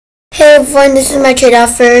everyone, this is my trade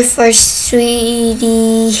offer for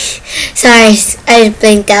Sweetie. Sorry, I just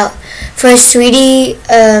blinked out. For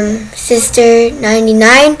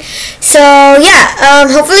SweetySister99. So yeah,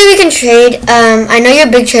 hopefully we can trade. I know you're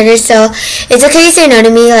a big trader, so it's okay to say no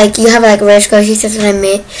to me. Like, you have like rare squishies. That's what I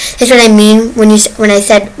mean. That's what I mean when I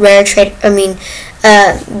said rare trade. I mean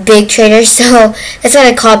big trader. So that's what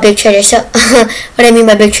I call big trader. So what I mean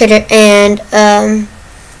by big trader. And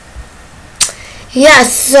yeah,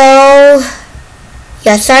 so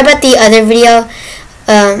yeah, sorry about the other video.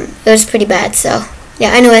 It was pretty bad, so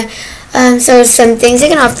yeah, anyway, so some things I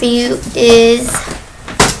can offer you is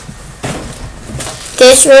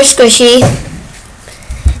this rare squishy,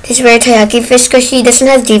 this rare Taiyaki fish squishy. This one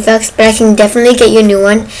has defects, but I can definitely get you a new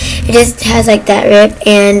one. It just has like that rip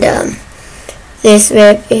and this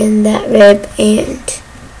rip and that rip, and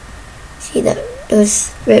see that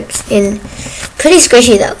those rips, and pretty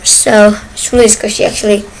squishy though, so it's really squishy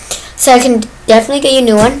actually. So I can definitely get you a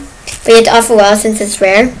new one, but you have to offer well since it's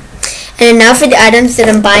rare. And now for the items that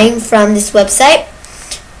I'm buying from this website.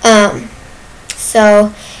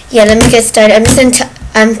 So yeah, let me get started. I'm just a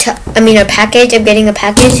package. I'm getting a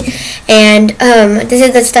package, and this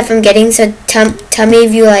is the stuff I'm getting. So tell me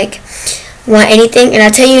if you like want anything, and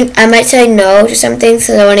I'll tell you. I might say no to some things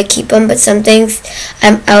because I want to keep them, but some things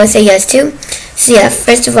I would say yes to. So yeah,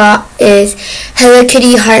 first of all is Hello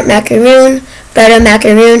Kitty heart macaroon, butter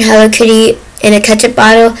macaroon, Hello Kitty in a ketchup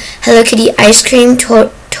bottle, Hello Kitty ice cream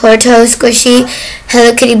Torto squishy,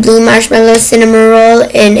 Hello Kitty blue marshmallow cinnamon roll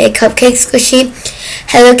in a cupcake squishy,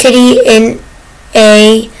 Hello Kitty in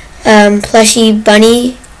a plushy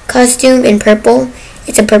bunny costume in purple.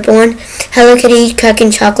 It's a purple one. Hello Kitty cooking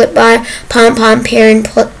chocolate bar, pom pom pear and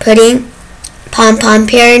pudding, pom pom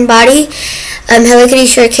pear and body, Hello Kitty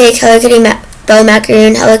shortcake, Hello Kitty bow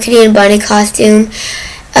macaroon, Hello Kitty in bunny costume,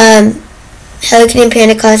 Hello Kitty in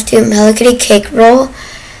panda costume, Hello Kitty cake roll,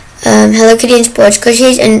 Hello Kitty in sports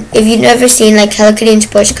squishies. And if you've never seen like Hello Kitty in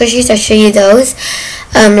sports squishies, I'll show you those.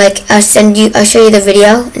 Like I'll show you the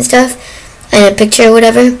video and stuff, and a picture or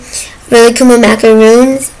whatever. Really cool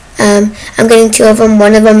macaroons. I'm getting two of them.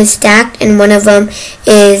 One of them is stacked, and one of them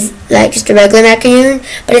is like just a regular macaroon.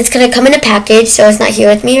 But it's gonna come in a package, so it's not here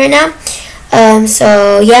with me right now.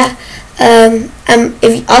 So yeah.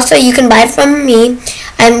 If also you can buy it from me.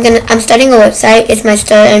 I'm starting a website. It's my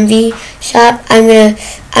Star Envy shop. I'm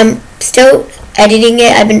still editing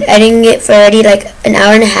it. I've been editing it for already like an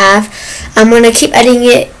hour and a half. I'm gonna keep editing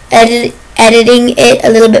it a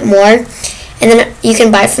little bit more, and then you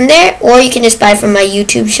can buy from there, or you can just buy from my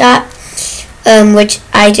YouTube shop, which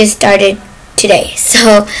I just started today.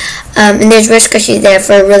 So and there's rare squishies there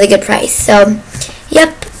for a really good price. So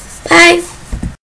yep, bye.